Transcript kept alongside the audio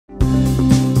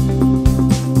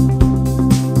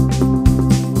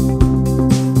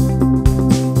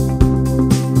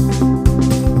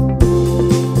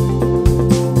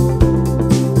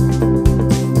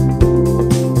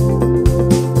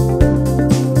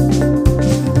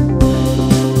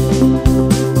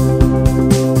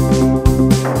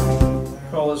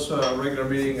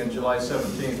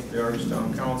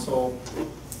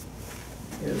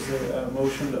Okay,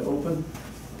 motion to open.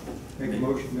 Make a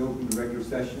motion to open the regular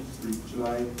session for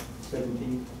July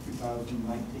 17th,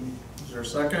 2019. Is there a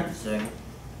second? Second.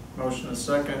 Motion is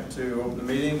second to open the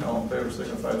meeting. All in favor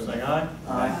signify by saying aye.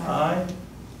 Aye. Aye.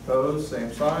 Opposed,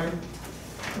 same sign.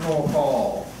 Roll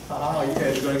call. Oh, you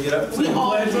guys are going to get up and say the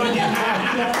pledge on you.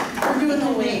 We're doing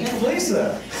the wave.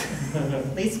 Lisa.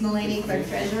 Lisa Mulaney, clerk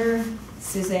treasurer.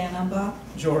 Suzanne Umbach.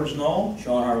 George Knoll.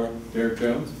 Sean Harley. Derek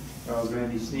Jones. Charles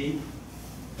Randy Sneed.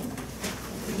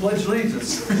 Pledge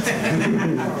allegiance. I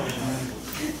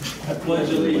pledge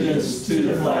allegiance to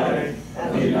the flag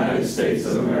of the United States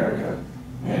of America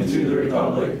and to the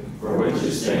republic for which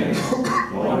it stands,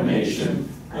 one nation,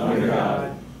 under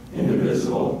God,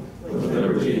 indivisible, with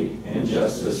liberty and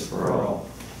justice for all.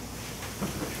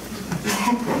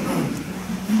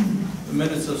 The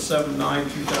minutes of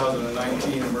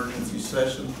 7/9/2019 emergency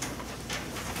session.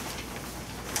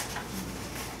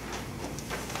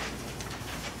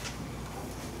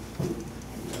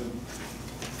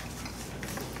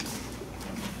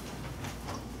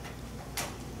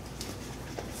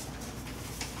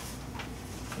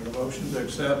 A motion to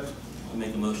accept. I'll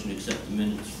make a motion to accept the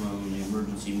minutes from the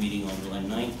emergency meeting on July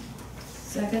 9th.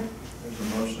 Second. There's a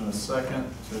motion and a second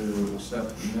to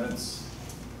accept the minutes.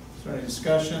 Is there any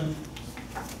discussion?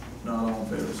 Not all in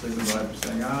favor, signify by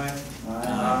saying aye.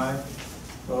 Aye.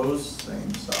 Opposed,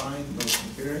 same sign, motion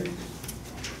carries.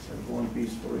 Have one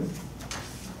piece for you.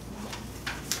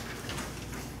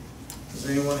 Does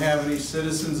anyone have any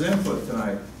citizens input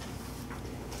tonight?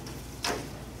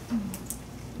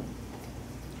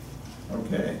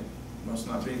 Okay, must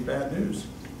not be bad news.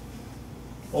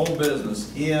 Old business,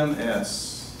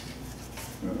 EMS.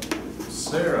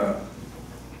 Sarah.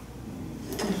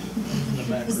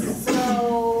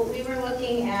 So we were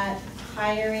looking at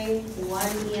hiring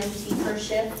one EMT per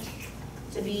shift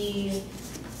to be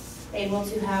able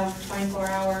to have 24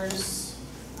 hours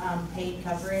paid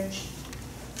coverage.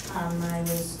 I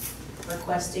was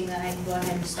requesting that I can go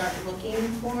ahead and start looking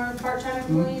for part-time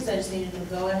employees. I just needed to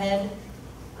go ahead.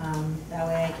 That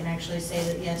way I can actually say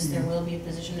that yes, there will be a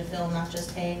position to fill, not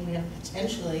just, hey, we have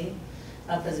potentially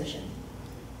a position.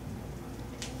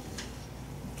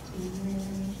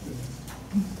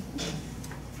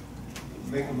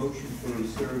 Make a motion for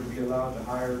Sarah to be allowed to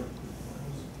hire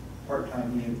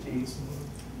part-time EMTs.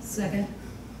 Second.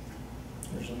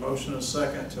 There's a motion and a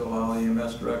second to allow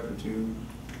EMS director to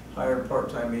hire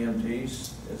part-time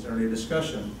EMTs. Is there any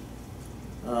discussion?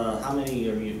 How many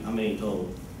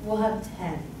total? We'll have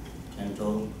 10, 10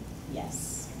 total?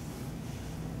 yes.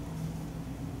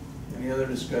 Any other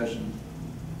discussion?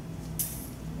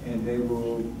 And they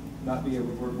will not be able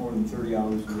to work more than 30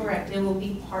 hours a week. Correct, it will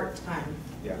be part-time.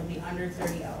 Yeah. It'll be under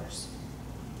 30 hours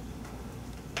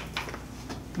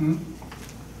per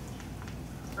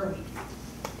week.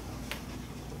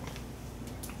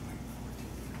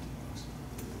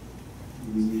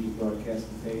 Do we need to broadcast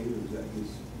the pay, or is that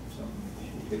just something we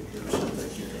should take care of?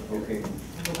 Okay.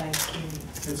 Go back to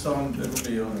It's on, it'll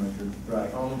be on the record.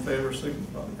 Right. All in favor,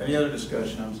 signify. Any other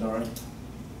discussion, I'm sorry?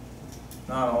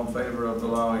 Not all in favor of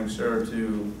allowing Sarah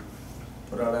to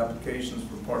put out applications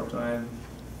for part-time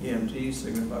EMTs,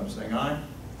 signify by saying aye.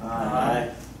 Aye.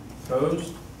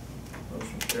 Opposed?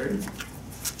 Motion carried.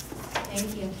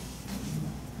 Thank you.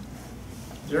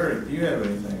 Jerry, do you have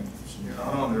anything? You're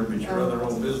not on there, but your other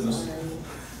old business.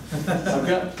 I've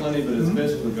got plenty, but it's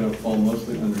basically going to fall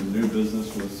mostly under new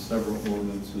business with several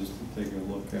ordinances to take a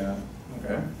look at.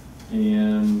 Okay.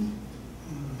 And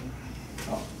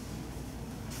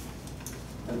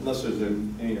unless there's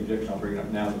any objection, I'll bring it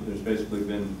up now, but there's basically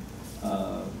been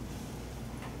some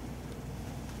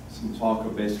talk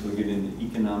of basically getting the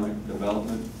Economic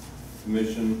Development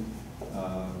Commission,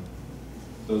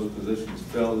 those positions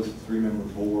filled. As a 3-member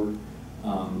board.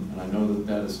 And I know that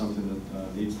that is something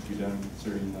that needs to be done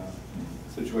considering the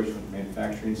situation with the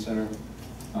manufacturing center.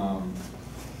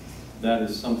 That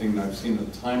is something that I've seen the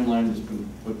timeline has been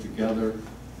put together.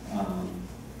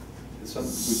 It's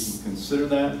something we can consider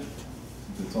that.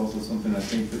 It's also something I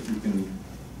think that we can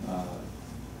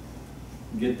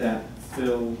get that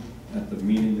filled at the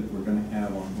meeting that we're going to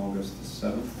have on August the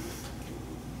 7th.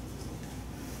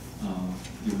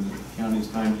 Given that the county's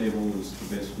timetable is to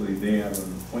basically, they have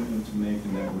an appointment to make,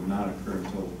 and that would not occur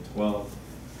until the 12th.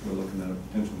 We're looking at a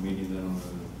potential meeting then on the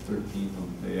 13th, on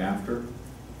the day after.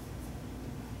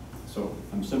 So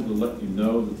I'm simply letting you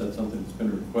know that that's something that's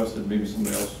been requested. Maybe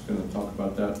somebody else is going to talk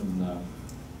about that in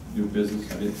new business.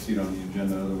 I didn't see it on the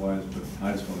agenda otherwise, but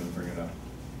I just wanted to bring it up.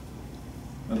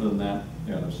 Other than that,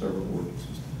 yeah, there's several ordinances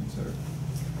to consider.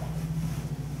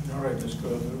 All right, let's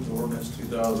go to ordinance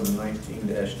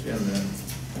 2019-10 then.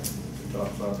 We can talk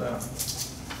about that.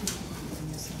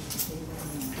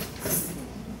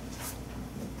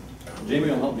 Jamie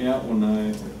will help me out when I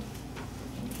Have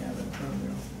it in front of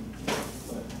you.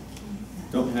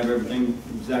 don't have everything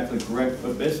exactly correct,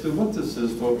 but basically what this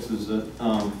is, folks, is that,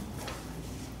 Sorry,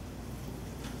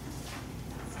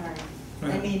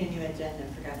 I made a new agenda,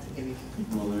 forgot to give you.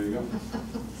 well, there you go.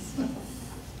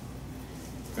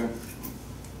 Okay.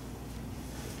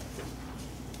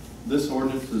 This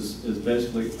ordinance is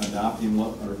basically adopting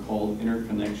what are called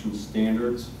interconnection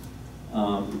standards.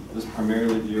 This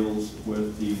primarily deals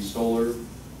with the solar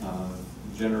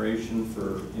generation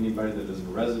for anybody that is a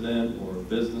resident or a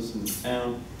business in the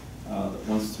town that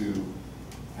wants to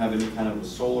have any kind of a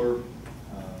solar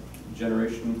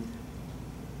generation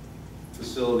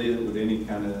facility that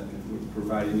would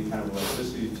provide any kind of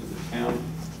electricity to the town.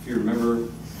 If you remember,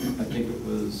 I think it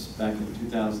was back in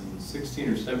 2016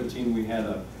 or 17, we had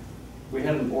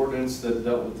an ordinance that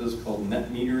dealt with this called net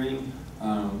metering.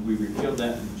 We repealed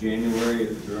that in January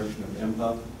at the direction of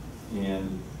MPA,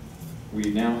 and we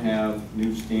now have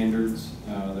new standards.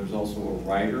 There's also a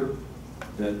rider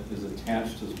that is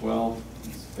attached as well.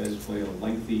 It's basically a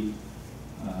lengthy,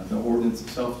 the ordinance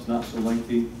itself is not so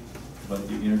lengthy, but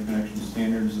the interconnection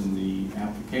standards and the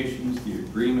applications, the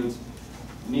agreements,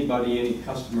 anybody, any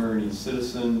customer, any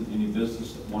citizen, any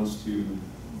business that wants to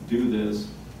do this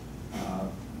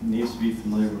needs to be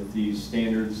familiar with these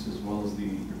standards as well as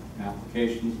the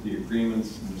applications, the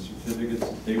agreements, and the certificates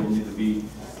that they will need to be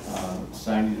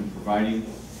signing and providing.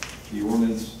 The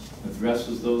ordinance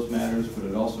addresses those matters, but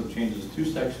it also changes 2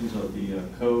 sections of the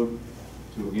code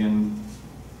to again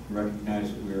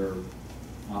recognize that we are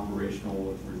operational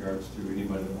with regards to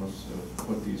anybody that wants to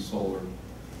put these solar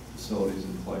facilities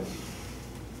in place.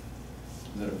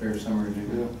 Is that a fair summary,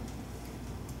 Jamie? Yeah.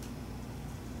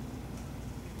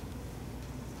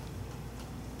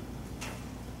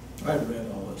 I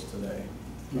read all this today.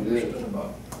 You did? Understood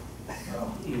about,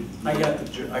 well, I got the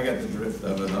drift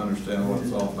of it, understand what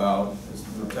it's all about, is to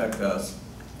protect us,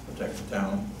 protect the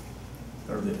town,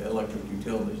 or the electric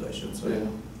utilities, I should say. Yeah.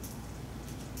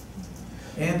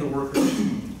 And the workers.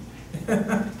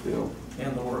 Yeah.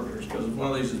 And the workers, because if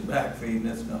one of these is backfeeding,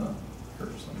 it's gonna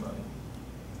hurt somebody.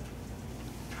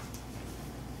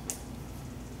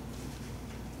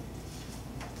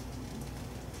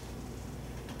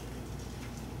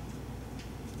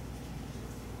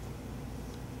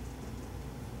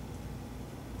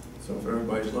 So if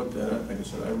everybody's looked at it, like I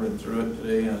said, I read through it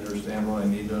today, I understand what I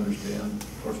need to understand.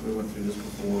 Of course, we went through this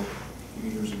before, a few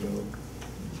years ago.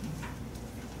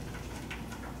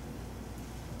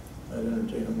 I'd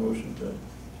entertain a motion to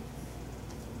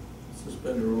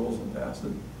suspend the rules and pass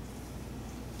it.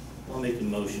 I'll make a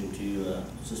motion to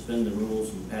suspend the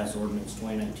rules and pass ordinance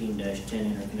 2019-10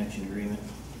 interconnection agreement.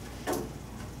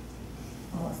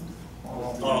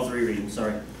 All 3 readings,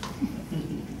 sorry.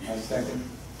 I second.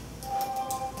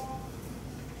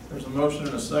 There's a motion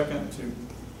and a second to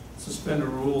suspend the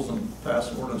rules and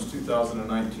pass ordinance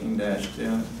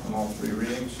 2019-10 on all 3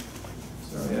 readings. Is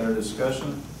there any other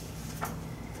discussion?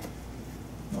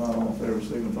 Not all in favor,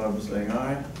 signify by saying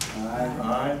aye. Aye.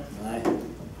 Aye. Aye.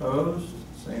 Opposed?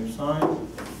 Same sign.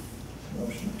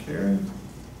 Motion carried.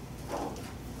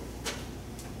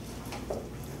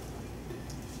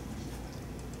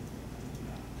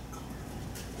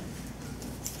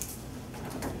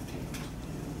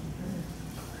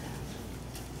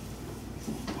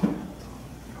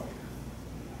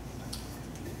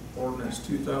 Ordinance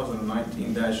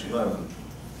 2019-11,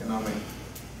 economic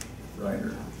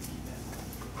rider.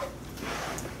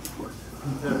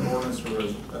 Is that an ordinance or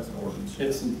is that's an ordinance?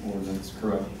 It's an ordinance,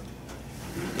 correct.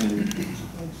 And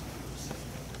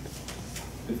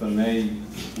if I may,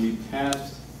 we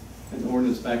passed an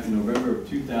ordinance back in November of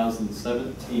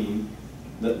 2017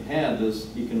 that had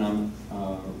this economic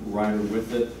rider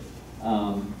with it.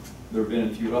 There have been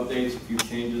a few updates, a few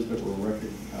changes that were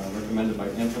recommended by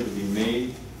INFA to be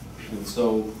made. And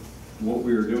so what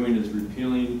we are doing is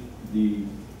repealing the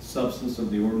substance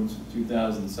of the ordinance of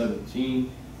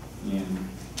 2017 and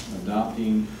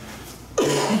adopting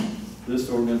this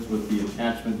ordinance with the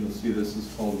attachment. You'll see this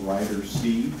is called Rider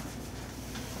C.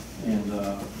 And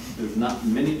there's not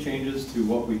many changes to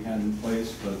what we had in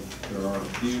place, but there are a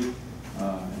few.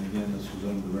 And again, this was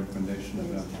under the recommendation of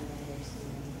them.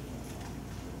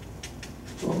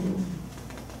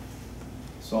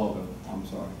 Solvent, I'm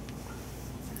sorry.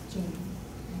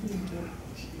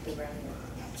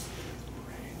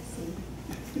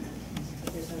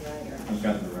 There's a rider. I've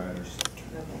got the riders.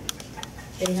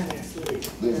 Okay. They haven't seen it.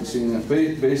 They haven't seen that.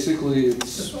 Basically,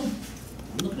 it's This one?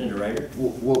 I'm looking at a writer.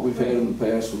 what we've had in the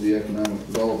past with the economic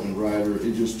development rider.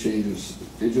 It just changes,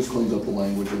 it just cleans up the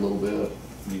language a little bit.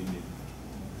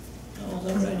 Oh,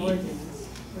 That's an ordinance.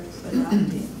 We're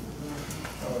adopting.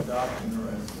 Oh, adopting the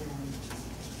rest.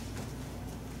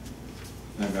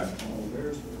 I've got Oh,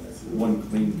 there's the. one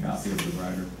clean copy of the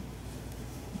rider.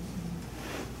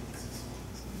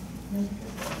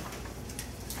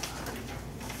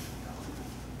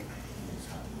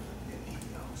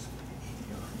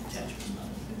 Attachment's not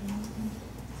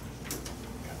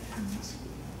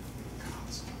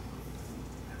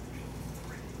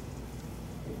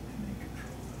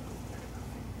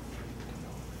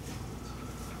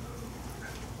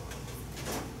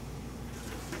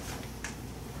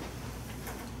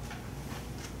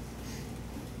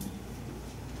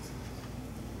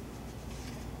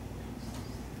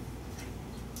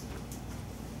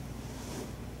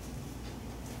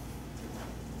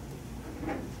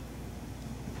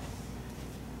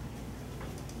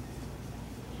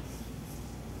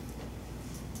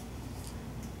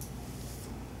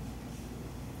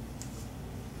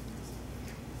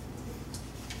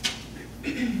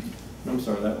I'm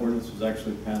sorry, that ordinance was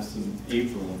actually passed in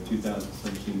April of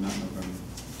 2017, not November.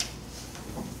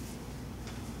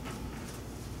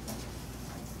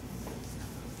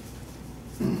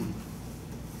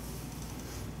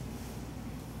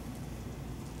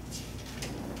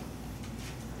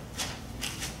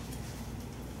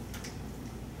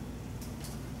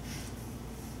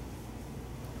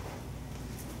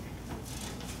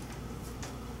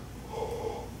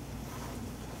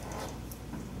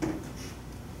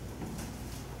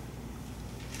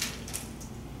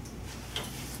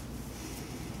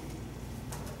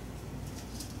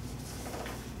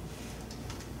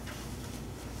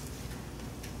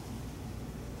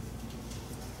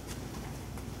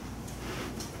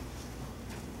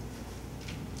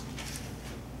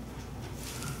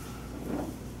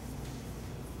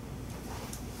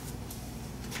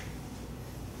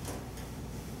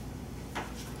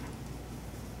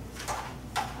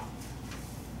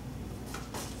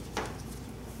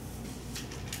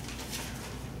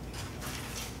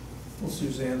 Well,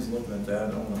 Suzanne's looking at that, I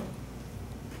don't know.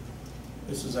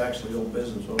 This is actually old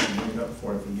business, what I'm bringing up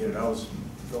before I forget it. I was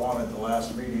gone at the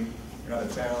last meeting, out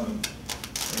of town,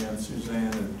 and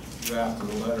Suzanne had drafted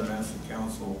a letter and asked the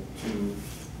council to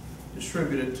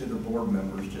distribute it to the board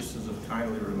members, just as a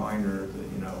kindly reminder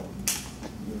that, you know,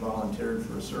 you volunteered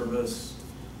for a service,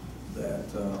 that,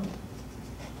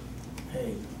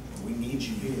 hey, we need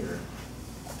you here.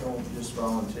 Don't just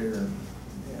volunteer and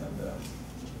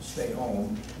stay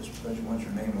home just because you want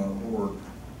your name on the board.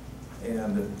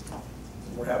 And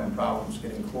we're having problems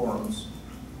getting quorums.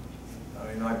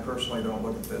 I mean, I personally don't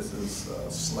look at this as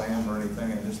a slam or anything.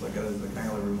 I just look at it as a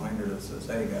kindly reminder that says,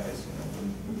 hey guys, you know,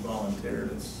 we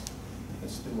volunteered.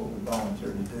 Let's do what we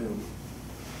volunteered to do.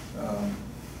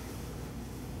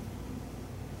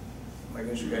 I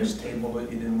guess you guys tabled it.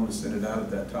 You didn't want to send it out at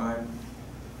that time.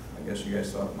 I guess you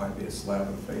guys thought it might be a slap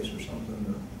in the face or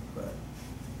something, but.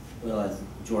 Well,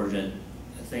 George, I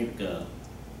think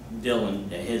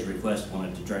Dylan, at his request,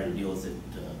 wanted to try to deal with it,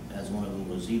 as one of them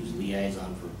was, he was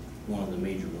liaison for one of the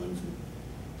major ones. And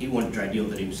he wanted to try to deal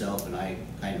with it himself, and I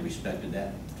kind of respected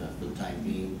that for the time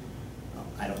being.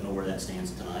 I don't know where that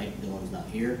stands tonight. Dylan's not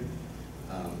here.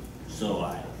 So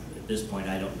at this point,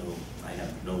 I don't know. I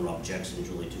have no objections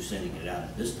really to sending it out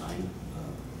at this time,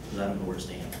 because I don't know where it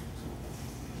stands.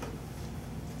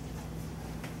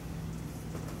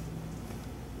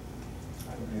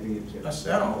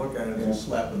 I don't look at it as a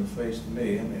slap in the face to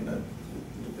me. I mean, it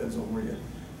depends on where you,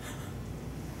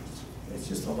 it's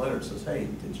just a letter that says, hey,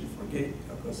 did you forget?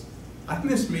 Because I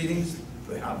miss meetings,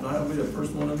 I'm not gonna be the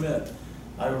first one to admit.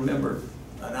 I remember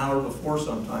an hour before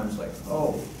sometimes, like,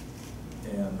 oh,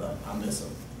 and I miss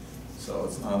them. So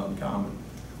it's not uncommon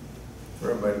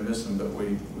for everybody to miss them, but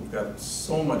we've got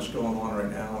so much going on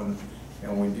right now, and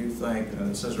we do think,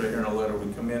 and it says right here in a letter,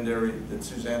 we commend that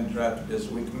Suzanne drafted this,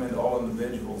 we commend all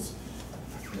individuals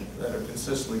that are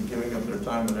consistently giving up their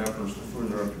time and efforts to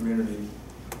further our community.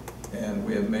 And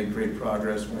we have made great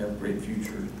progress, and we have a great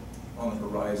future on the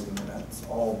horizon, and that's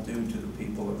all due to the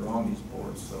people that are on these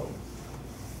boards. So,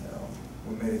 you know,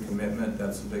 we made a commitment,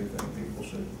 that's the big thing, people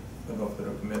should live up to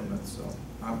their commitments. So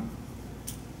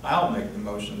I'll make the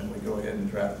motion that we go ahead and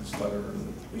draft this letter, or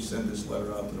that we send this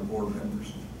letter out to the board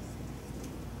members.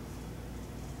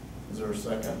 Is there a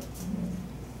second?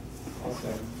 I'll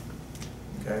second.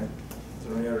 Okay. Is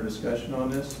there any other discussion on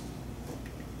this?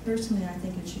 Personally, I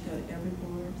think it should go to every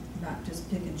board, not just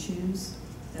pick and choose.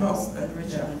 That's No, the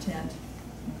original yeah. intent.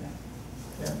 Okay.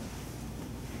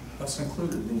 Yeah. Us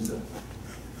included needs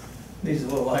a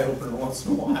little eye opener once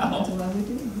in a That's while. why we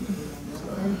do.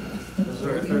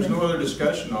 If there's no other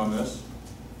discussion on this,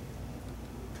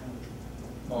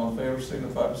 all in favor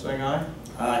signify by saying aye.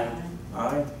 Aye.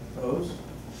 Aye, opposed?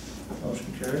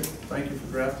 Motion carried. Thank you for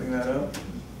drafting that up.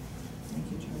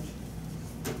 Thank you, George.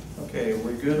 Okay,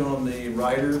 we're good on the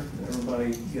rider.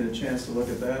 Everybody get a chance to look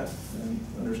at that and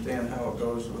understand how it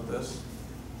goes with this?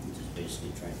 Which is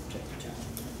basically trying to protect the town.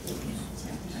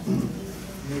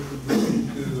 Make a motion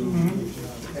to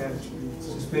pass,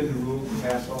 suspend the rules and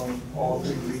pass on all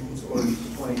three readings ordinance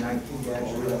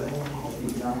 2019-11,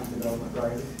 economic development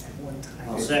rider.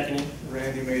 I'll second it.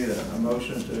 Randy made a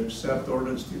motion to accept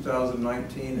ordinance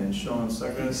 2019 and Sean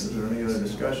seconded. Is there any other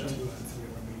discussion?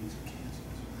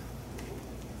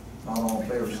 Not all in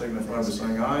favor signify by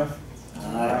saying aye.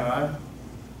 Aye.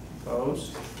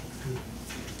 Opposed?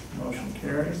 Motion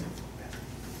carried.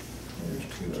 There's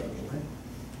two out of the way.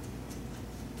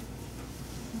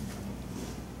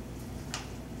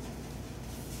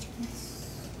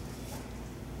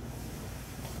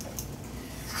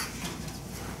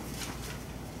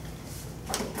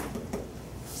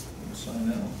 Sign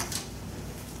that one.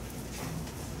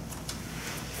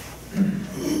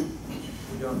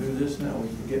 We don't do this now, we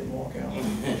forget and walk out.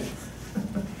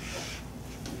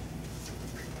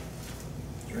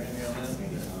 Randy on that?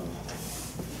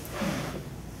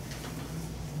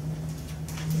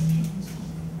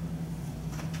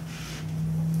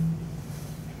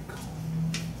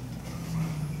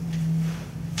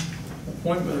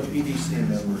 Appointment of EDC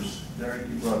members. Derek,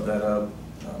 you brought that up.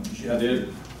 I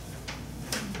did.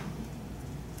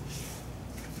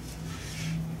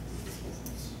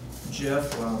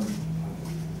 Jeff,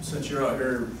 since you're out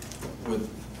here with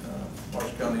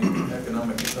Marsh County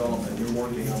Economic Development, you're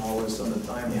working on all this on the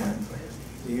timeline.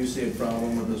 Do you see a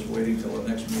problem with us waiting till the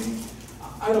next meeting?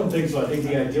 I don't think so. I think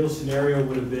the ideal scenario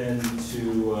would have been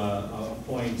to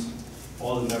appoint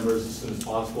all the members as soon as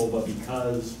possible, but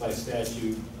because by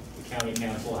statute, the county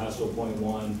council has to appoint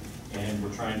one, and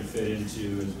we're trying to fit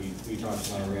into, as we talked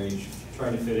about already,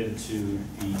 trying to fit into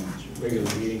the regular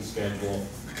meeting schedule.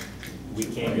 We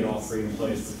can't get all three in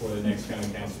place before the next county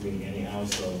council meeting anyhow,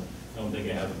 so I don't think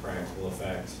it has a practical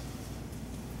effect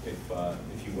if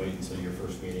you wait until your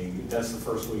first meeting. That's the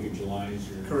first week of July is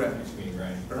your Correct. next meeting,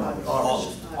 right?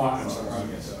 August. I'm sorry,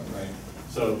 August, right.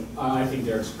 So I think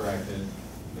Derek's correct, and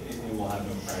it will have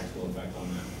no practical effect on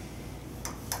that.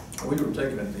 We were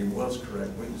taking it, he was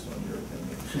correct, we just wanted your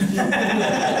opinion.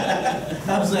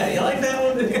 How's that, you like that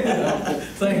one?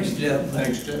 Thanks, Jeff.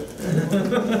 Thanks, Jeff.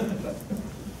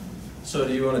 So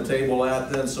do you want to table that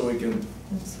then, so we can,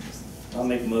 I'll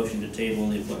make a motion to table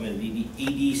the appointment of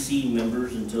EDC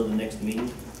members until the next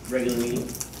meeting, regular meeting.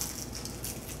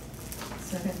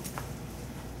 Second.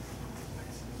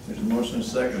 there's a motion and a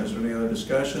second, is there any other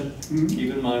discussion?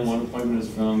 Keep in mind, one appointment is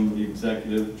from the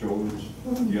executive, George,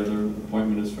 the other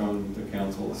appointment is from the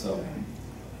council itself.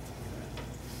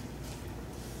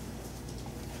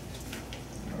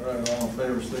 All right, all in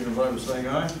favor, signify by saying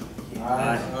aye.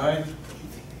 Aye. Aye.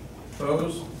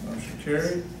 Opposed? Motion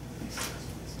carried.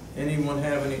 Anyone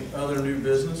have any other new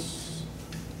business?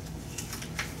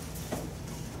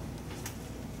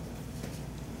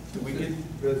 Did we get?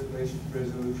 Resolution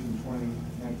 2019-10.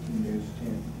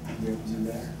 We have to do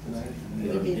that tonight? We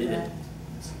already did it.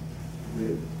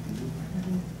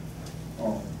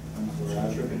 Oh, I'm sorry, I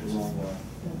took it the wrong way.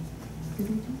 Did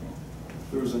we do that?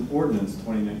 There was an ordinance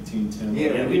 2019-10.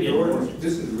 Yeah, we did.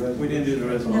 This is the resolution. We didn't do the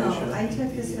resolution. No, I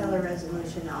took the seller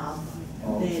resolution off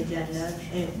the agenda.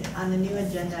 On the new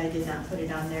agenda, I did not put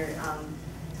it on there.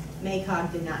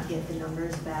 MACOG did not get the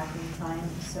numbers back in time,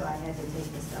 so I had to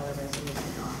take the seller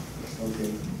resolution off.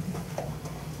 Okay.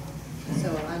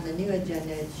 So on the new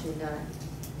agenda, it should not,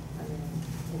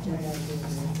 agenda, it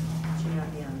should not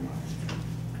be on there.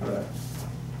 Correct.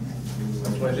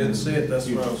 That's why I didn't see it, that's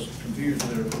why I was confused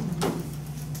there.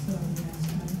 So next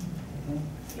time.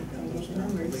 Can I get the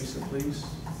numbers? Lisa, please.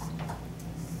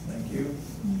 Thank you.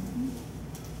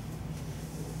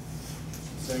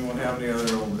 Does anyone have any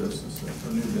other old business or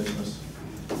new business?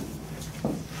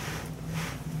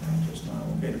 Just not.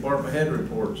 Okay, department head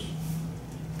reports.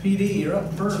 PD, you're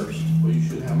up first. Well, you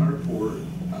should have my report.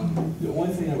 The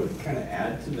only thing I would kind of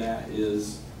add to that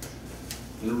is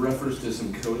in reference to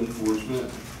some code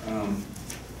enforcement,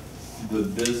 the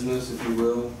business, if you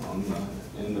will, on the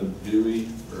end of Dewey,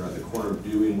 or at the corner of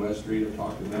Dewey and West Street, I've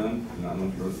talked to them, and I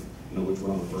don't know if you know which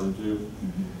one I'm referring to.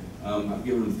 I've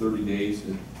given them 30 days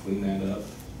to clean that up,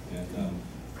 and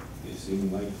they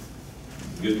seem like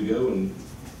good to go and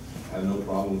have no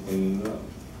problem cleaning it up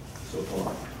so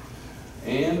far.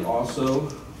 And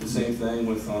also, the same thing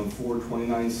with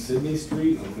 429 Sydney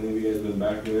Street. I don't know if any of you guys have been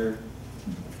back there.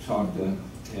 I've talked to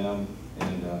him,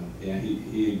 and yeah,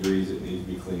 he agrees it needs to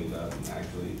be cleaned up. And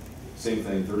actually, same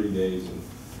thing, 30 days, and I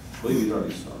believe he's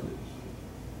already started.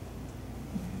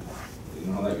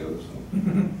 know how that goes, so.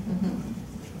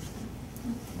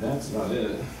 That's about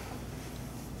it.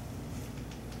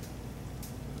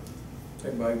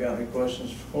 Anybody got any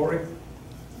questions for Corey?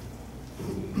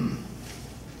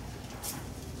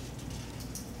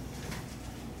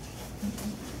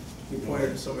 You pointed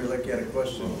at somebody like you had a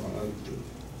question.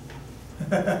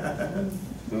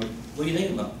 No, What do you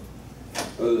think about?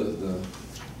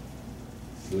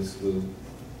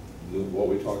 what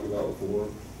we talked about before,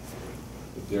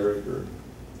 with Derek or?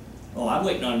 Oh, I'm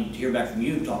waiting on to hear back from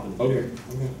you talking. Okay.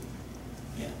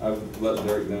 Yeah. I've let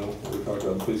Derek know what we talked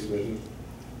about the police commission.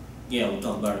 Yeah, we'll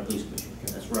talk about it at police commission.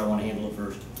 That's where I want to handle it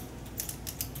first.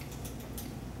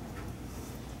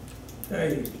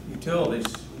 Okay, utilities.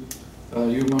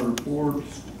 You have my report.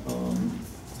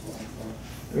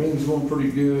 Everything's going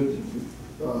pretty good.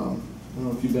 I don't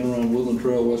know if you've been around Woodland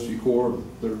Trail, Westview Court.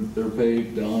 They're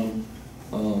paved, done.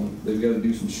 They've got to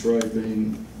do some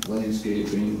striping,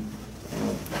 landscaping,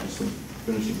 just some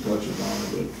finishing touches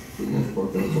on it, but for the most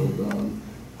part, that's all done.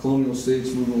 Colonial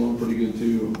Estate's moving along pretty good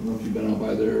too. I don't know if you've been out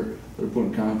by there. They're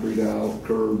putting concrete out,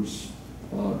 curbs,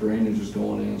 drainage is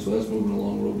going in, so that's moving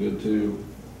along real good too.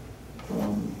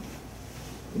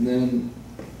 And then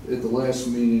at the last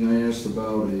meeting, I asked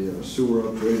about a sewer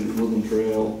upgrade at Woodland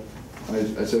Trail. I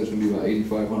said it's gonna be about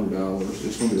 $8,500.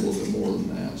 It's gonna be a little bit more than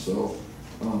that, so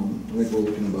I think we're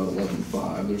looking at about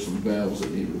 $11,500. There's some valves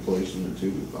that need replaced in there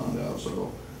too, we found out,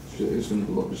 so it's gonna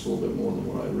look just a little bit more than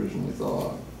what I originally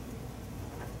thought.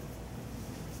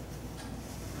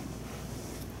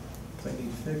 They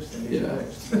need fixed, they need Yeah.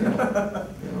 fixed.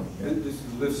 Yeah. And this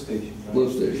is lift station, right?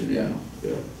 Lift station, yeah.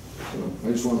 So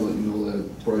I just wanted to let you know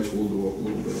that price will go up a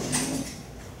little bit on that.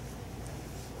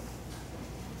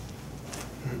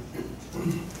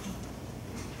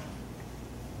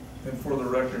 And for the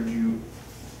record, you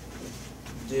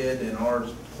did and are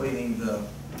cleaning the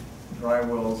dry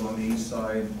wells on the east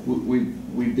side.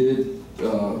 We did,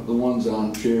 the ones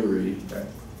on Cherry. Okay.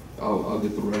 I'll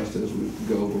get the rest as we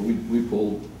go, but we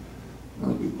pulled, I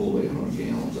think we pulled 800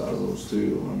 gallons out of those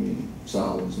too. I mean,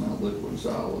 solids, not liquid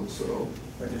solids, so.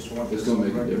 I just want It's this gonna on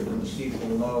make a record so difference. that people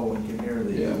know and can hear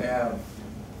that you Yeah. have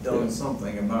done Yeah.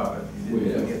 something about it. You We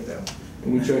didn't have. forget them.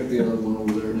 And we checked the other one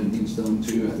over there and it needs done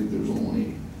too. I think there's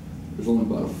only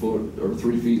about a foot or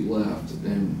 3 feet left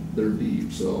and they're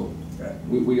deep, so Okay,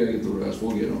 we gotta get the rest,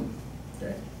 we'll get them.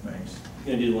 okay, thanks.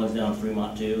 You gonna do the ones down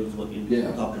Fremont too, is what you're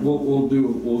Yeah, talking we'll about?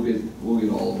 we'll get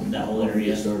all of them. That whole When we area?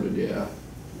 get started, yeah.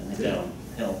 I think that'll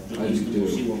help, I at least do we'll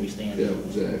too. see where we stand. Yeah,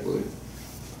 exactly.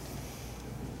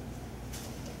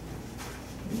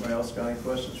 Anybody else got any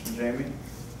questions for Jamie?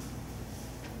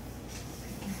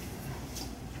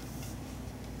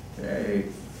 Okay,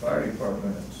 fire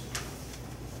department.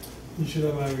 You should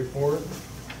have my report.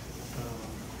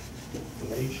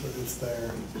 Make sure it's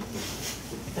there.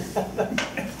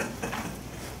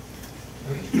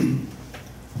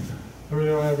 I really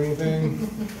don't have anything.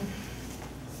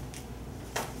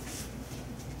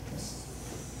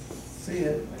 See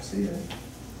it, I see it.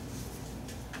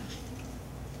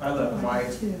 I left my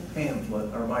Two.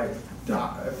 pamphlet, or my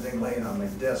everything laying on my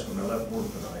desk when I left work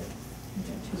tonight. We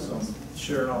got two of So those. I'm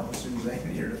sharing off with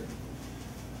Suzanne here.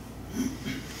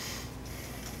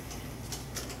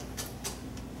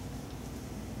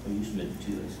 Oh, you submitted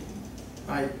two,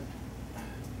 I see.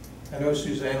 I know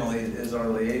Suzanne is our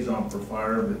liaison for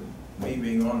fire, but me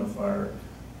being on the fire,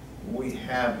 we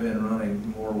have been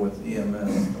running more with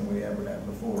EMS than we ever have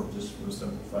before, just for the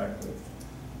simple fact of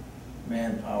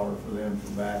manpower for them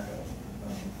for backup.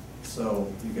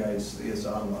 So you guys see us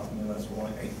out a lot, and that's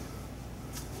why.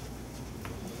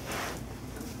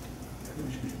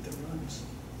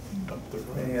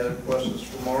 Any other questions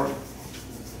for Mark?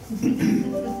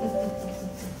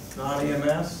 Not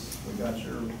EMS, we got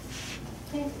your,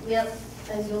 Okay, yep,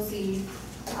 as you'll see.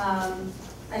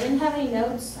 I didn't have any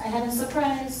notes. I had a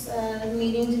surprise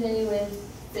meeting today with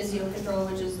Physio Control,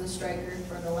 which is the striker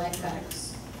for the leg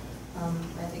packs. I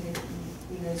think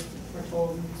you guys were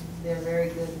told they're very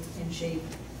good in shape,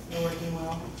 they're working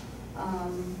well. I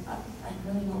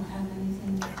really don't have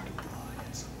anything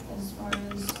as far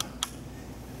as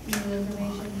new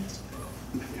information.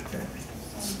 okay.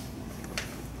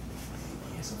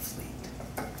 So,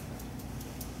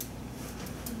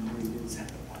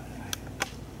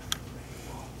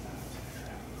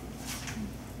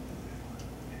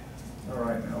 All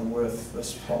right, now with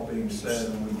this all being said,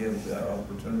 and we give the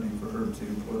opportunity for her to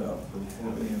put out for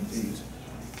full EMTs,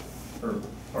 or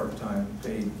part-time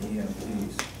paid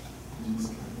EMTs,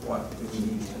 what do we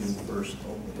need to do first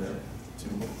over there to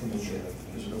initiate?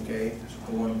 Is it okay?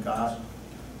 The one cot,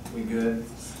 we good?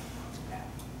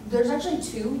 there's actually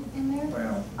two in there.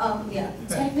 Well, Yeah,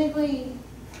 technically,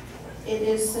 it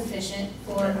is sufficient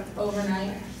for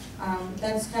overnight.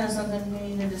 That's kind of something we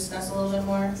need to discuss a little bit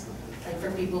more, like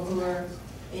for people who are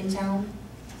in town,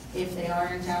 if they are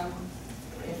in town,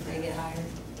 if they get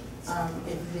hired,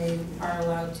 if they are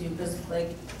allowed to, because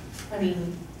like, I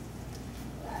mean,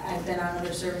 I've been on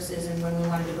other services, and when we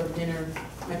wanted to go to dinner,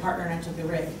 my partner and I took the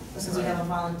rig. But since we have a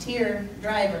volunteer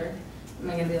driver, am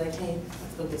I gonna be like, hey,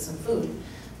 let's go get some food?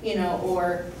 You know,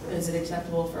 or is it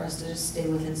acceptable for us to just stay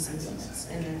within city limits?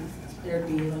 And then there'd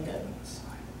be like a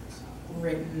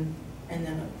written and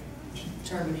then a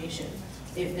termination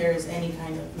if there's any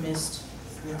kind of missed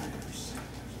run.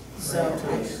 So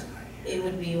it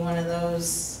would be one of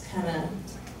those kind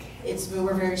of,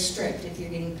 we're very strict. If you're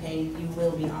getting paid, you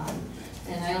will be on.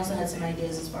 And I also had some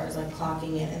ideas as far as like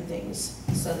clocking in and things,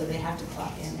 so that they have to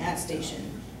clock in at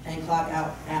station and clock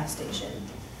out at station.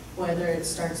 Whether it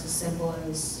starts as simple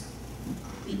as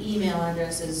the email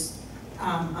address is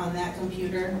on that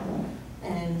computer,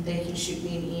 and they can shoot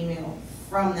me an email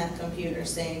from that computer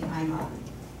saying I'm on,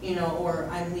 you know, or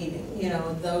I'm leaving. You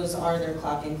know, those are their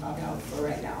clock in, clock out for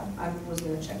right now. I was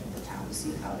gonna check with the town to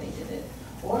see how they did it.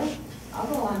 Or I'll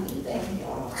go on eBay, you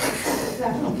know,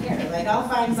 I don't care, like I'll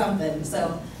find something.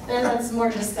 So that's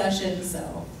more discussion,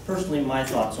 so. Personally, my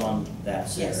thoughts on that,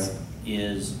 Sarah, Yes.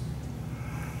 is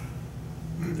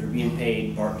they're being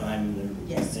paid part-time,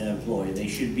 they're Yes. an employee. They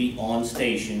should be on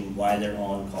station while they're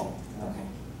on call. Okay.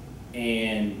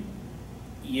 And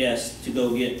yes, to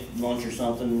go get lunch or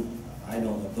something, I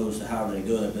don't oppose to however they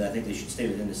go there, but I think they should stay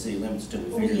within the city limits until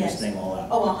we figure Yes. this thing all out.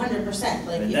 Oh, 100%,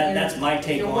 like. But if that's my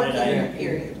take you're on it. working I- your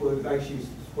period. Well, like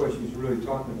what she's really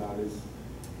talking about is,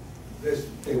 this,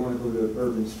 they wanna go to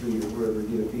Bourbon Street or wherever,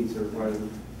 get a pizza or whatever.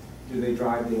 Do they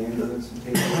drive the ambulance and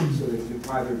take them so that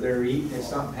either they're eating, if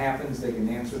something happens, they can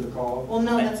answer the call? Well,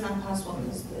 no, that's not possible,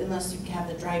 because unless you have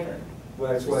the driver.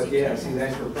 Well, that's what, yeah, see,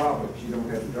 that's her problem, she don't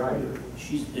have the driver.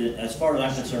 She's, as far as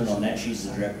I'm concerned on that, she's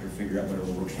the director, figure out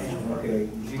whatever works for her. Okay,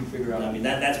 you can figure out. I mean,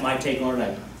 that's my take on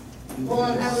it. Well,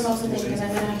 and I was also thinking, because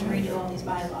I'm gonna have to redo all these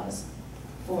bylaws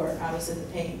for, obviously, the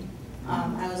paid.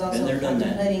 I was also Been there, done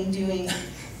that.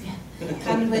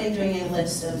 contemplating doing a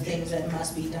list of things that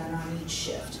must be done on each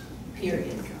shift,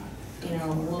 period. You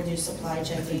know, we'll do supply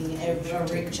checking, a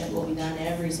rig check will be done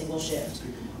every single shift,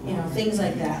 you know, things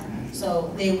like that.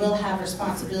 So they will have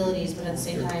responsibilities, but at the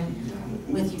same time,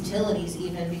 with utilities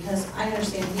even, because I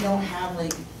understand we don't have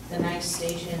like the nice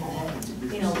station that,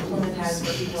 you know, Plymouth has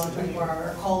for people on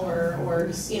 24-hour, or Culver, or,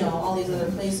 you know, all these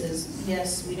other places.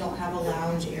 Yes, we don't have a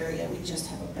lounge area, we just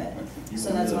have a bed. So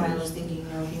that's why I was thinking, you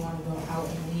know, if you want to go out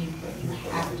and leave, but you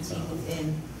have to be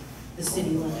within the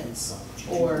city limits,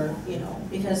 or, you know,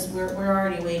 because we're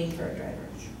already waiting for a driver.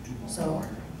 So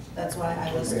that's why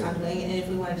I was contemplating, and if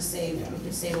we wanted to save, we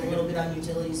could save a little bit on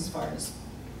utilities as far as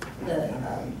the,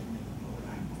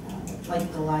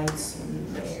 like the lights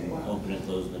and the air. Open and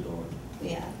closing the door.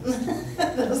 Yeah,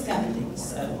 those kind of things,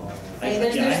 so. I mean,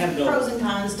 Yeah, I have there's no- pros and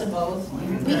cons to both.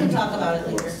 We can talk about it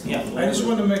later. Yeah. I just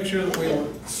wanted to make sure that we were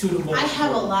suitable. I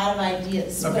have a lot of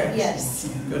ideas, but Okay. yes,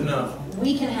 Good enough.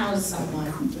 we can house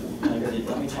someone.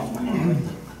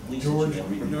 George, do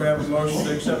we have a motion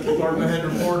to accept department head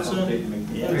reports then?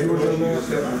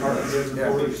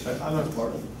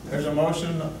 There's a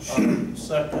motion on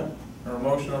second, or a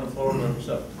motion on the floor to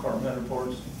accept department head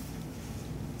reports.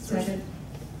 Second.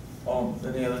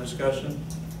 Any other discussion?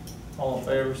 All in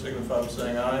favor, signify by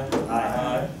saying aye.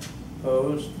 Aye.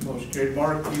 Opposed, motion carried.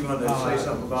 Mark, you wanted to say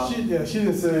something about? She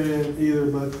didn't say it either,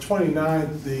 but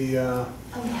 29th, the, Oh,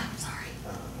 yeah, I'm sorry.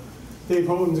 Dave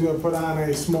Houghton's gonna put on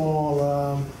a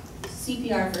small,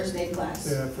 CPR first aid class.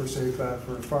 first aid class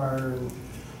for fire and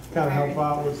kind of help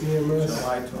out with the EMS.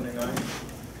 July 29th.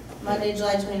 Monday,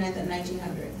 July 29th at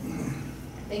 1900.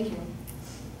 Thank you.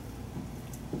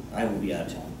 I will be out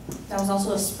of town. That was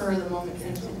also a spur of the moment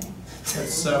thing today.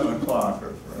 It's 7 o'clock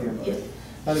or for everybody.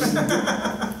 I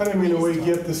didn't mean to wake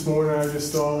you up this morning, I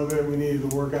just thought of it, we needed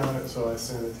to work on it, so I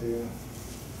sent it to you.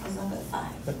 I was up at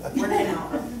 5, working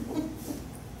out.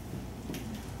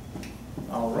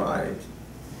 All right.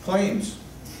 Claims.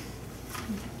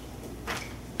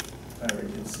 I already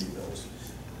did see those.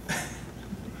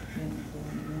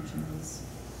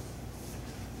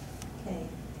 Okay,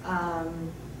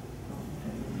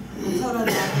 the total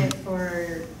docket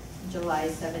for July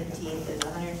 17th is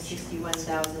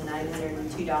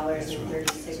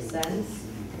 $161,902.36.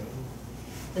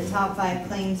 The top 5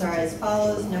 claims are as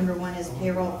follows. Number 1 is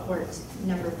payroll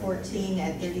number 14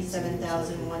 at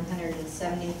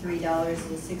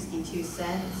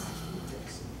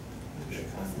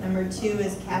 $37,173.62. Number 2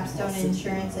 is capstone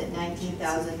insurance at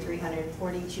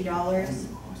 $19,342.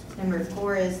 Number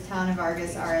 4 is Town of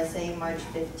Argos RSA, March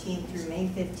 15th through May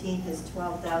 15th is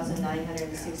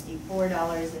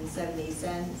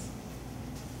 $12,964.70.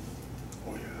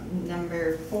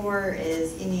 Number 4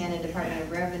 is Indiana Department of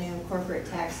Revenue, corporate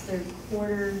tax third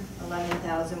quarter,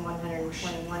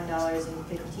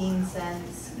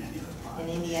 $11,121.15. And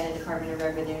Indiana Department of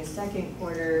Revenue second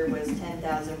quarter was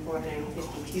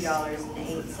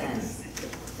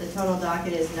 $10,452.08. The total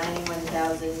docket is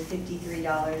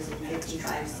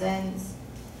 $91,053.55,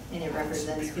 and it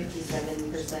represents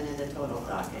 57% of the total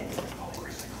docket.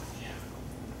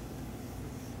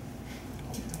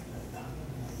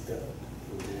 Is there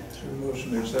a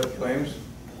motion to accept claims?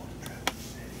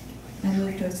 I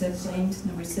move to accept claims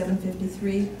number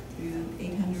 753 through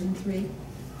 803. Is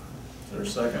there a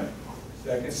second?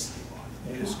 Second.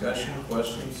 Any discussion,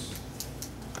 questions?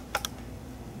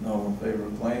 All in favor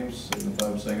of claims, signify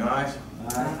by saying aye.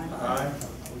 Aye.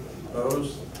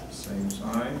 Opposed? Same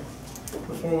sign.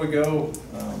 Before we go,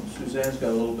 Suzanne's got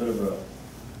a little bit of a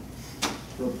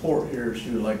report here she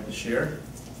would like to share.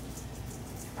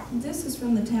 This is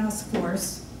from the task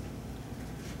force.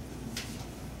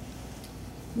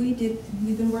 We've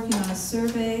been working on a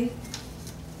survey.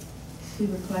 We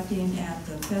were collecting at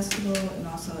the festival and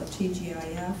also at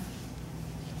TGIF.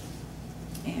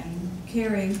 And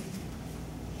Carrie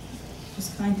was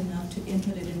kind enough to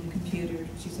input it in the computer.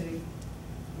 She said it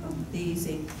would be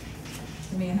easy.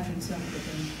 For me, I haven't done it, but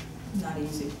not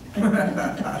easy.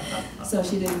 So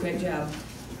she did a great job.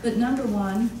 But number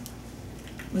 1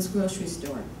 was grocery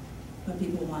store, what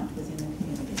people want within the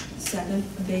community. Second,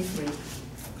 a bakery.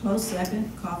 Close second,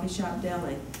 coffee shop,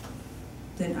 deli.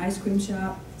 Then ice cream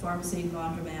shop, pharmacy,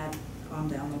 laundromat, on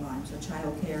down the line. So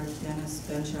childcare, dentist,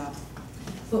 gun shop.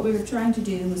 What we were trying to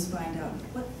do was find out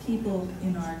what people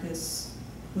in Argos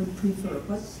would prefer.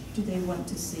 What do they want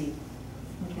to see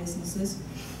for businesses?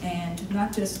 And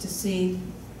not just to see,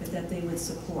 but that they would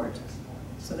support.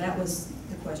 So that was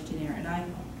the questionnaire. And I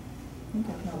think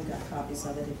I probably got copies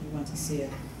of it if you want to see it.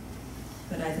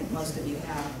 But I think most of you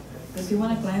have. But if you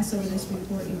want to glance over this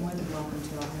report, you're more than welcome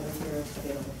to. I'll have it here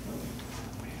available for you.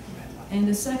 And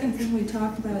the second thing we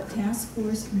talked about at task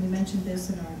force, and we mentioned this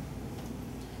in our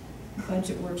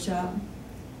budget workshop,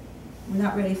 we're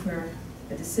not ready for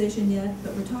a decision yet,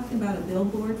 but we're talking about a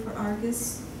billboard for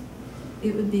Argos.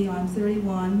 It would be on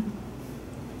 31.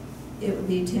 It would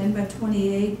be 10 by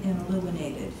 28 and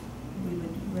illuminated. We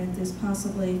would rent this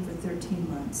possibly for 13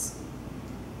 months.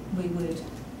 We would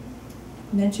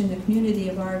mention the community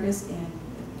of Argos and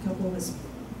a couple of its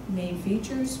main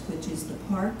features, which is the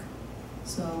park.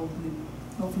 So we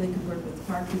hopefully could work with the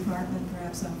park department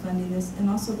perhaps on funding this, and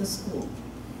also the school.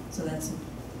 So that's,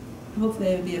 hopefully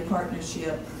it would be a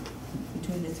partnership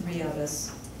between the 3 of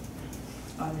us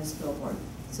on this billboard.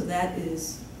 So that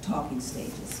is talking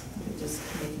stages. We're just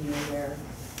making you aware of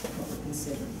what we're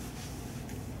considering.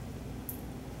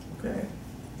 Okay.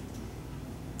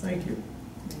 Thank you.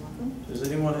 You're welcome. Does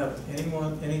anyone have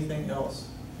anything else?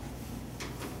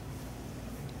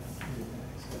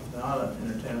 If not, I'd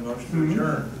entertain a motion to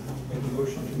adjourn. Make a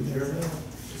motion to adjourn.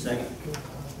 Second.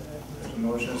 There's a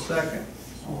motion and a second.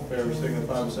 All in favor,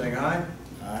 signify by saying aye.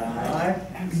 Aye.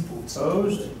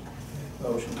 Opposed?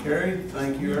 Motion carried.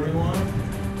 Thank you, everyone.